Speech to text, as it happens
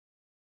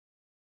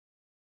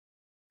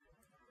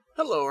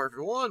Hello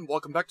everyone,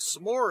 welcome back to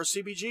some more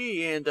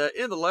CBG, and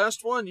in the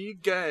last one you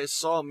guys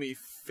saw me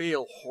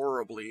fail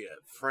horribly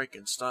at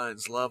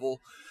Frankenstein's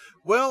level.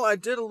 Well, I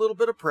did a little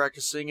bit of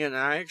practicing and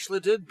I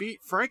actually did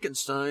beat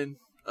Frankenstein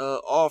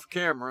off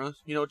camera,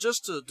 you know,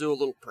 just to do a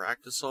little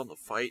practice on the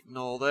fight and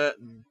all that,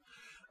 and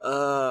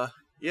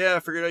yeah, I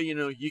figured out, you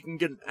know, you can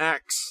get an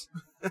axe.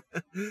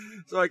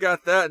 So I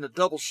got that in a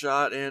double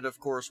shot, and of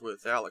course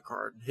with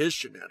Alucard and his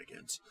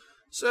shenanigans.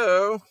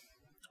 So,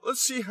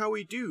 let's see how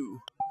we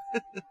do.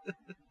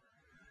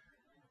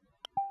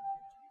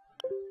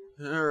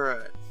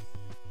 Alright.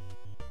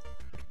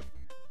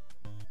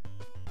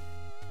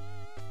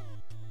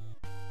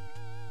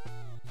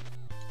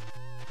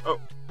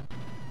 Oh.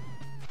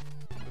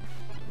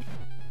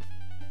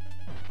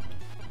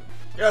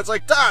 Yeah, it's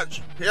like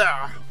dodge!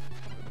 Yeah!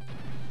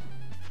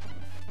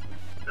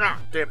 Ah,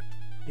 damn it.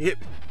 He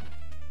hit me.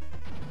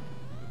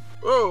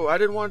 Whoa, I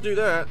didn't want to do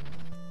that.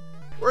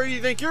 Where do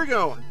you think you're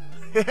going?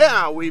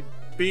 Yeah, we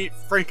beat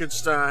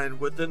Frankenstein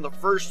within the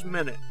first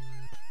minute.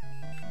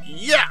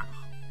 Yeah!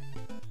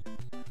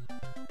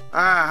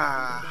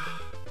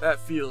 Ah, that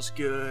feels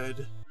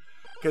good.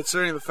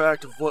 Considering the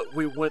fact of what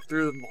we went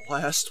through in the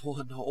last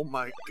one, oh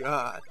my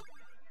god.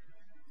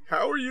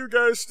 How are you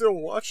guys still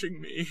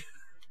watching me?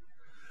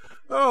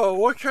 Oh,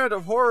 what kind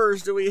of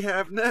horrors do we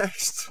have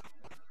next?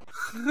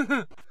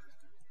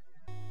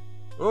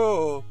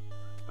 Oh,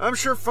 I'm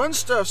sure fun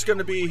stuff's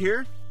gonna be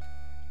here.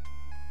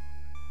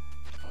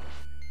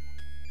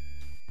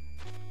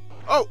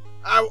 Oh,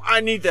 I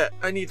need that.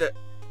 I need that.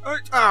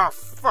 Ah,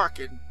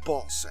 fucking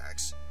ball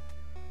sacks.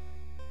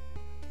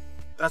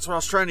 That's what I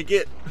was trying to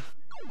get.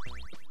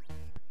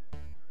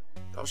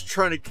 I was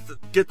trying to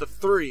get the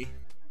 3.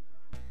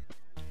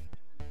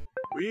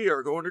 We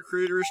are going to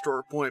create a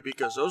restore point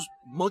because those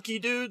monkey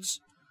dudes,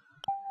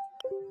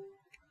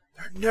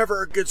 they're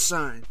never a good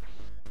sign.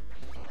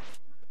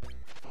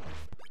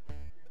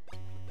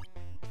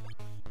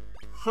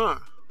 Huh.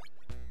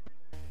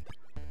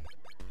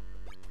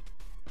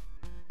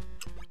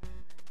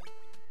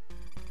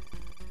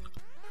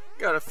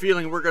 Got a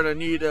feeling we're gonna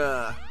need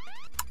the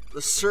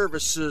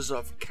services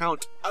of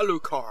Count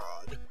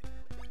Alucard.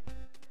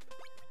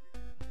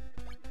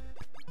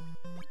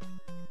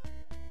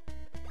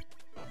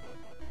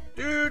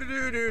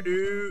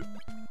 Do.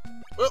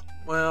 Oh,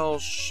 well,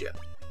 shit.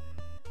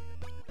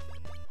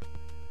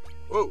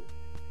 Whoa.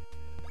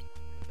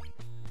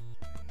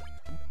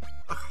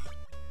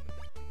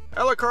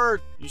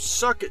 Alucard, you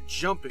suck at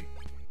jumping.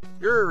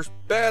 You're as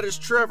bad as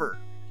Trevor.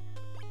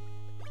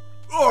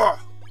 Ugh.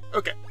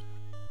 Okay.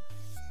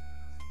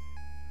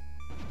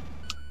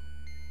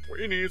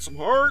 We need some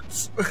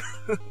hearts.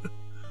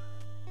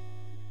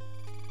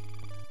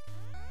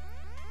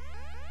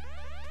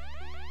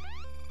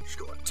 Just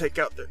go and take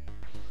out the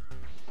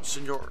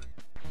Senor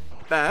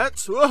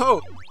Bats.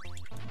 Whoa!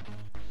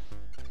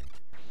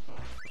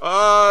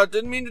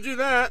 Didn't mean to do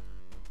that.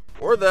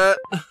 Or that.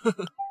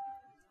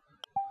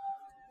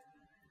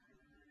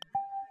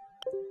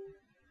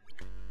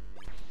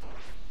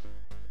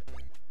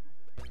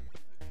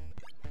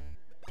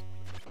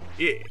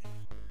 Yeah.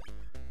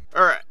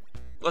 Alright.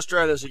 Let's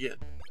try this again.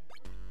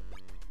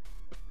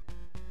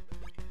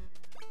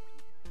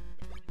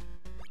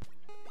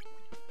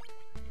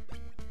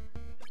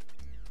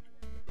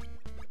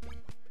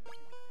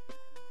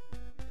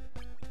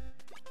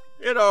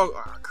 Oh,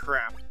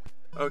 crap.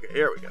 Okay,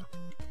 here we go.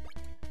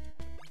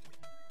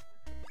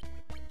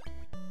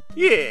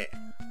 Yeah.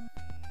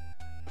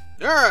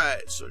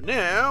 Alright, so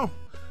now,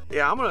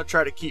 yeah, I'm gonna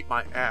try to keep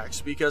my axe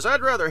because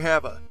I'd rather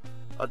have a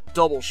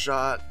double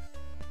shot.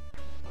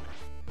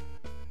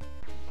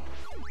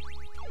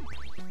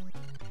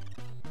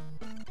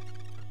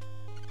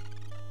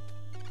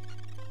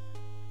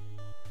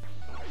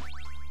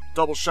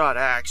 Double shot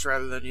axe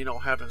rather than, you know,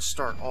 having to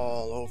start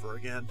all over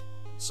again.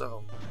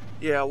 So,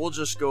 yeah, we'll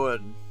just go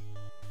ahead and...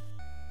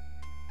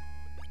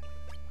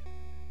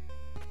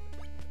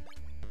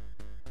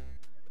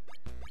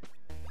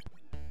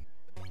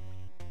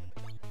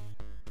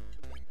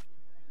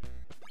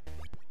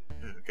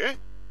 Okay.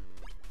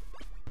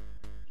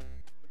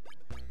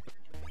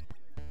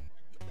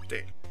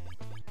 Damn.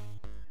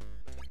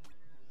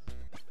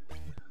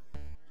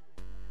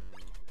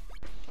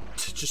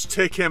 Just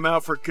take him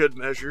out for good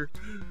measure.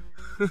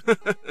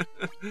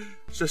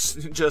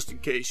 just in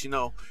case, you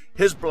know,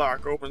 his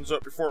block opens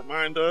up before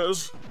mine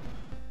does.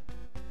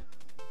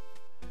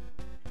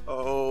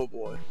 Oh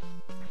boy.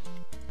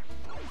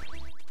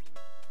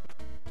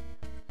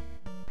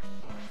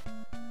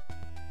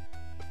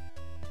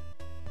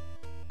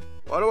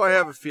 Why do I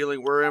have a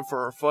feeling we're in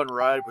for a fun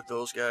ride with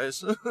those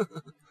guys?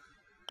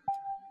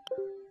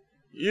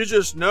 You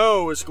just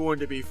know it's going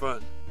to be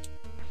fun.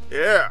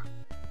 Yeah.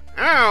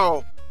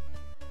 Ow!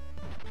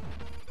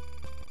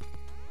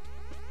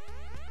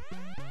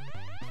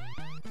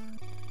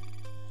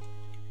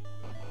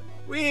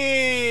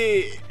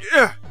 Wee!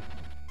 Yeah.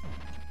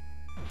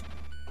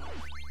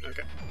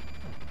 Okay.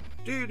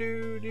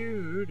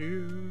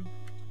 Do.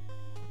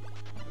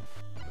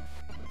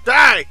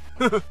 Die!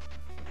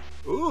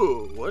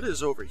 Ooh, what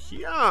is over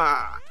here?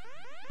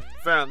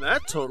 Found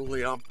that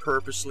totally on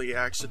purposely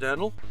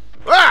accidental.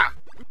 Ah!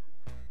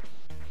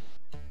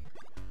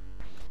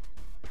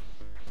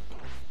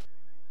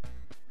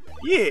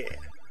 Yeah.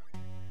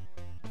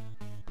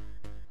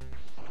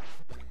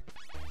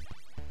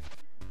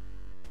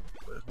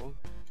 Wait, hold on.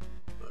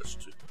 That's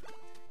two.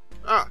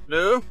 Ah,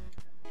 no.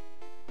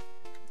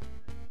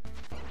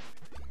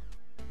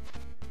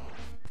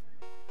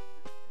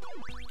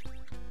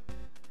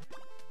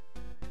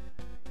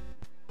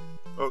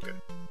 Okay.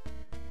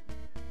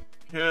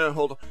 Yeah,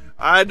 hold on.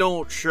 I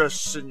don't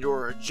trust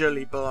Senora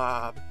Jelly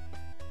Blob.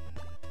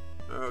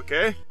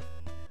 Okay.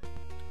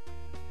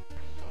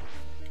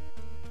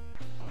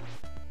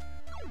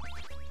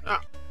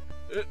 Ah.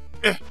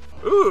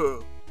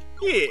 Ooh.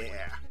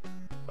 Yeah.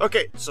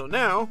 Okay, so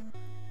now,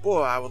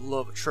 boy, I would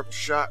love a triple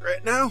shot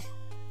right now.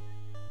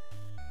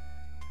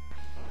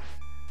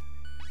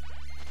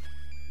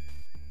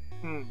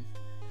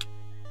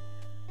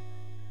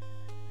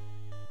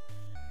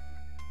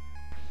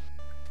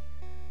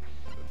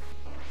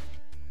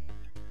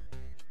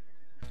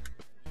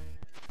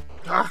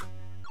 Ah.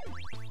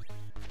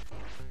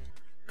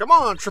 Come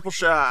on, triple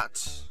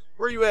shot.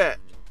 Where you at?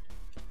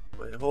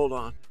 Wait, hold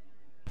on.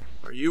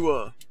 Are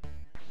you,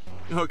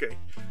 okay.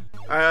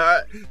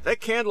 That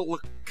candle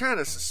looked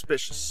kind of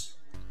suspicious.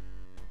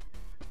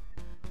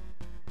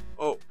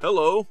 Oh,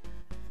 hello.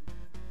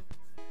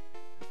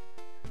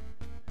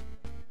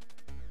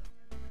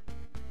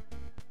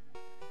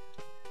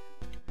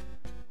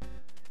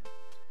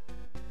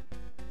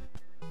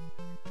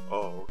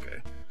 Oh,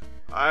 okay.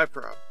 I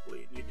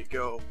probably need to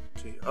go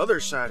to the other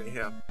side of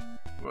him.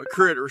 I'm gonna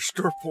create a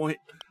restore point.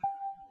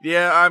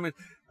 Yeah, I mean,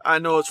 I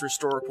know it's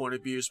restore point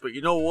abuse, but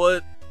you know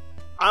what?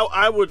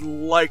 I would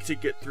like to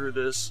get through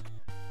this.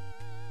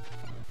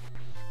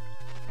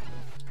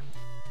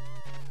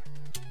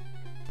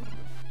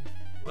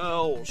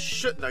 Well,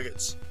 shit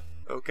nuggets.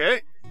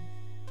 Okay.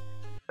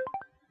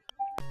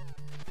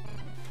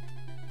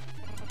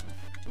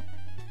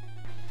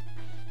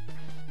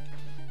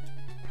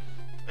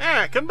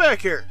 Ah, come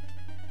back here.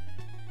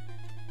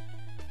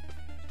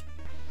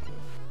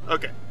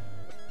 Okay.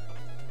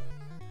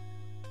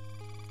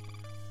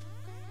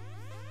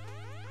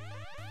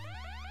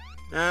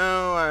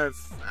 Now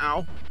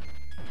ow.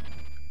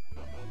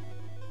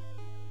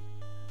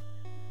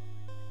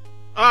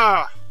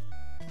 Ah!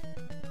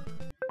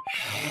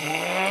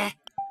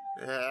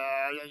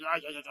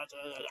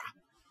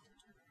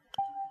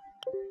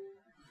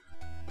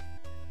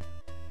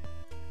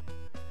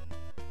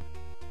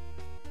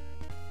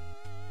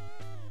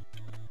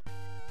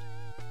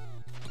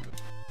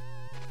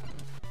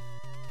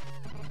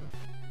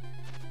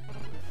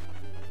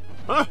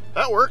 Huh,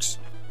 that works.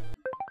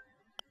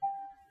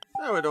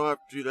 Now we don't have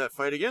to do that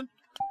fight again.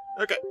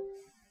 Okay.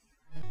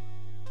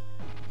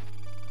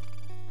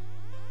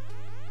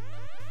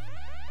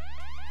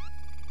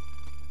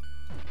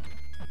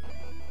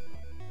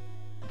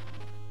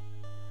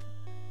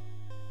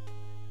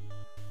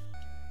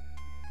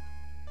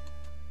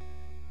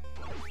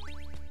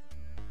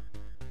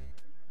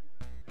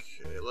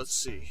 Okay, let's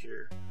see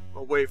here.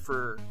 I'll wait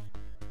for...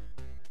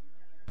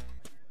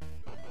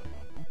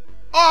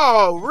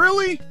 Oh,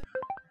 really?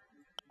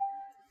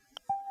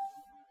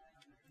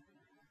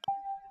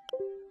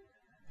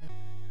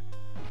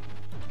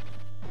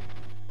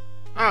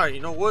 Ah,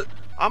 you know what?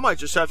 I might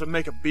just have to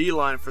make a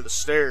beeline for the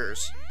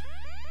stairs.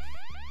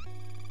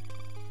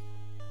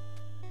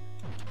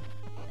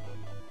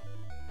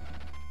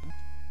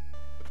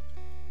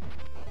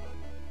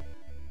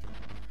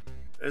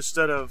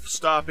 Instead of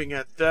stopping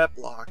at that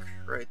block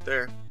right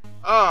there.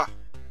 Ah!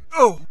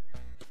 Oh!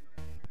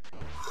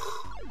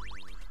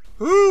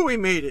 Ooh, we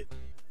made it!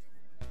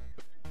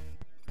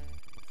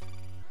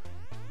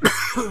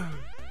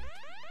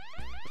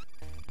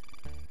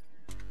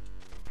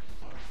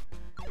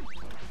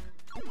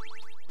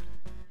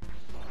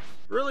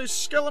 Really,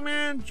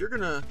 Skeleman? You're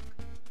gonna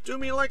do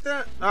me like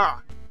that?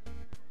 Ah!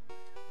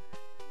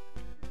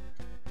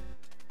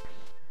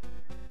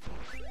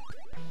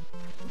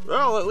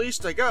 Well, at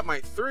least I got my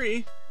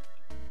 3.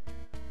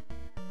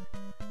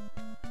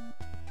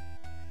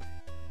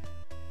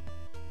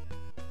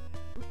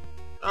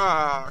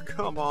 Ah,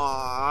 come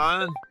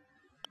on.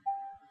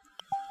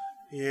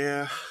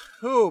 Yeah.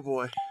 Oh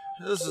boy.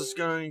 This is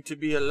going to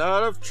be a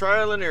lot of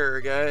trial and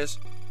error, guys.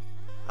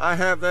 I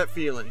have that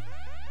feeling.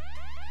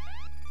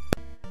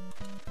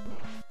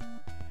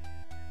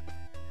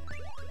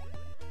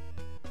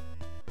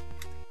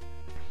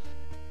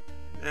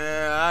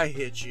 I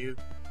hit you.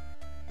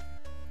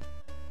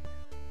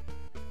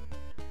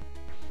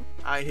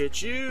 I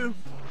hit you.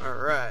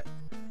 Alright.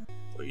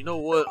 Well, you know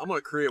what? I'm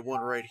gonna create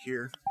one right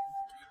here.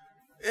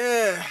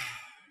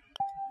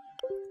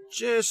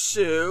 Just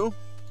so.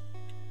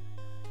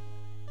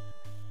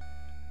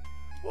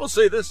 We'll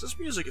say this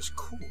music is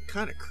cool and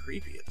kind of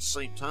creepy at the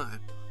same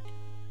time.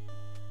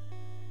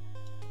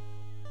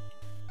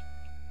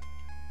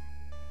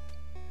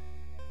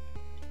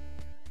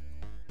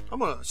 I'm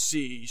gonna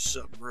see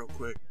something real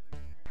quick.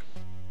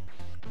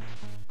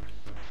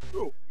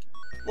 Oh,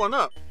 1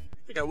 up. I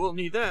think I will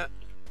need that.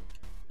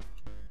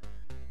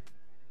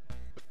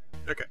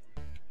 Okay.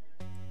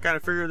 Kind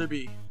of figured there'd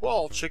be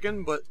wall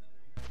chicken, but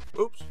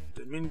oops,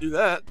 didn't mean to do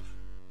that.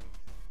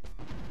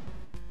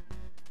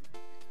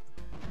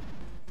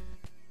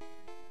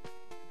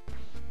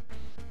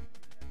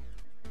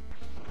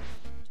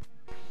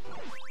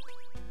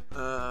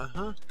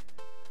 Uh-huh.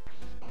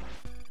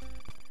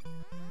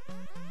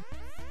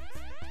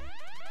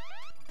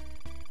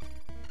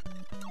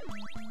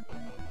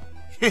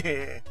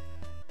 Heh.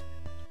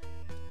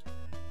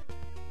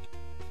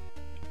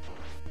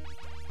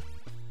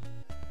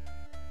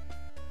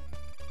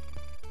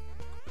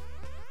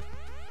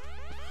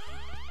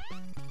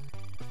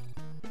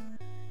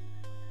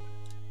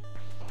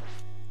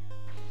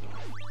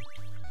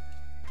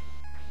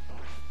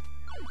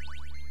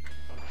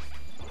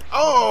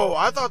 Oh,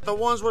 I thought the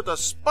ones with the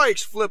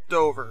spikes flipped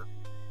over.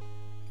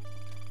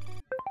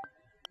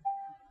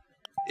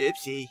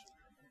 Oopsie.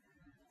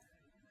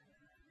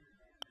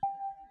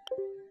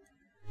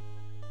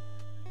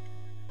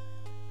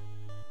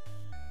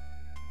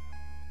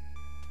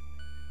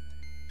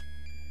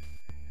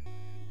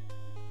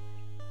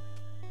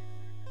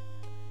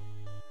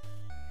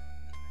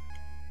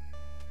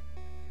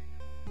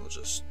 We'll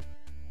just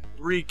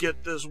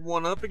re-get this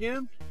one up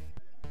again.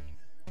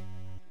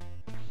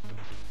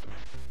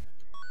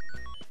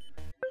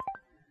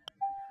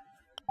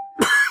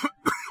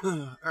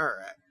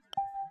 Alright.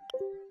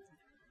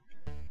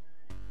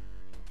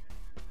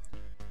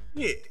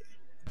 Yeah.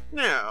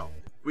 Now,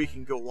 we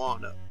can go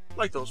on up.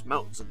 Like those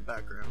mountains in the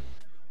background.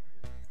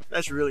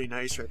 That's really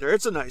nice right there.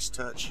 It's a nice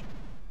touch.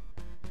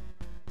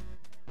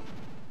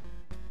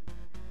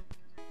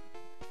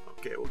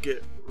 Okay, we'll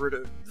get rid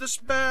of this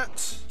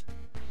bat.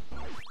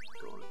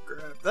 Going to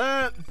grab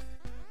that.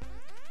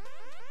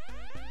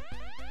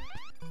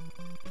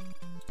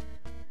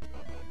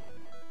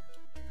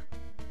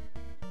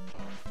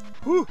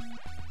 Whew.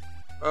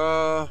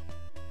 Yeah.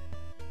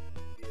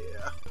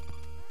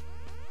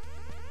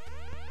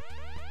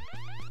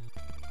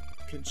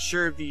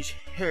 Conserve these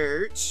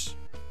hearts.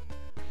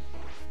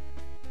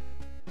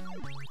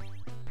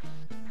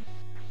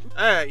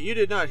 Hey, you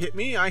did not hit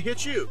me, I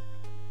hit you.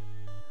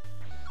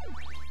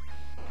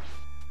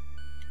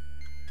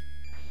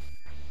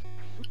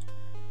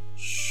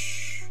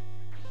 Shh.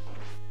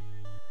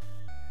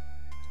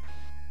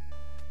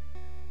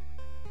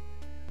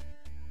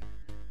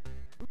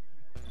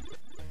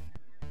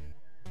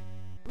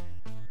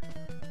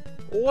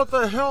 What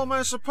the hell am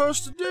I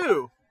supposed to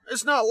do?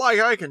 It's not like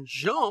I can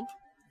jump.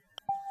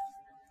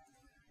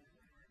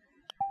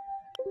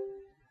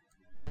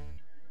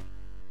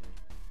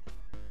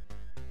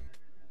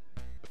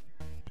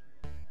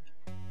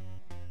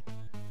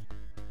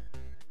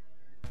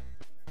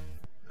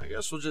 I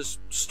guess we'll just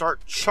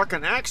start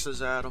chucking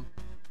axes at him.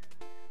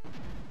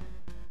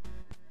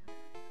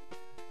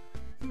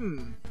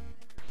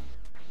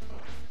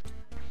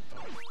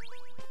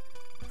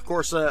 Of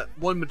course, that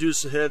one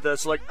Medusa head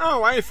that's like,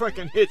 oh, I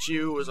fucking hit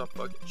you, was a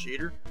fucking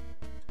cheater.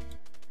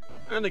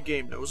 And the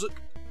game knows it.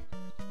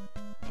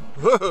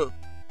 Whoa!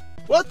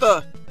 What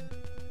the?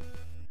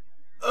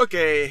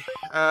 Okay,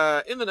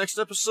 in the next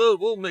episode,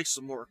 we'll make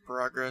some more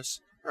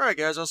progress. Alright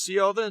guys, I'll see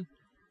y'all then.